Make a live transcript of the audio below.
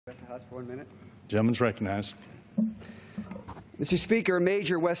The House for 1 minute. Gentleman's recognized. Mr. Speaker, a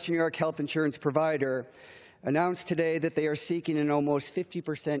major Western New York health insurance provider announced today that they are seeking an almost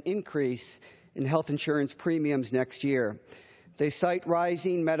 50% increase in health insurance premiums next year. They cite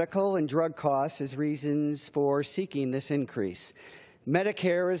rising medical and drug costs as reasons for seeking this increase.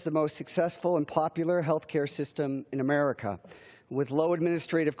 Medicare is the most successful and popular health care system in America. With low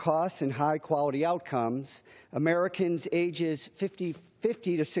administrative costs and high-quality outcomes, Americans ages 50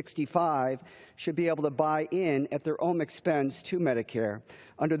 to 65 should be able to buy in at their own expense to Medicare.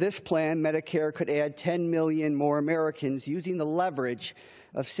 Under this plan, Medicare could add 10 million more Americans using the leverage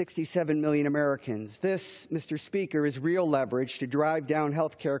of 67 million Americans. This, Mr. Speaker, is real leverage to drive down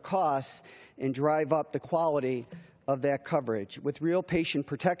health care costs and drive up the quality of that coverage. With real patient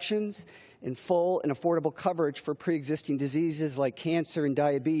protections and full and affordable coverage for pre-existing diseases like cancer and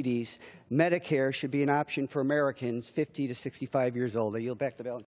diabetes, Medicare should be an option for Americans 50 to 65 years old. I yield back the balance.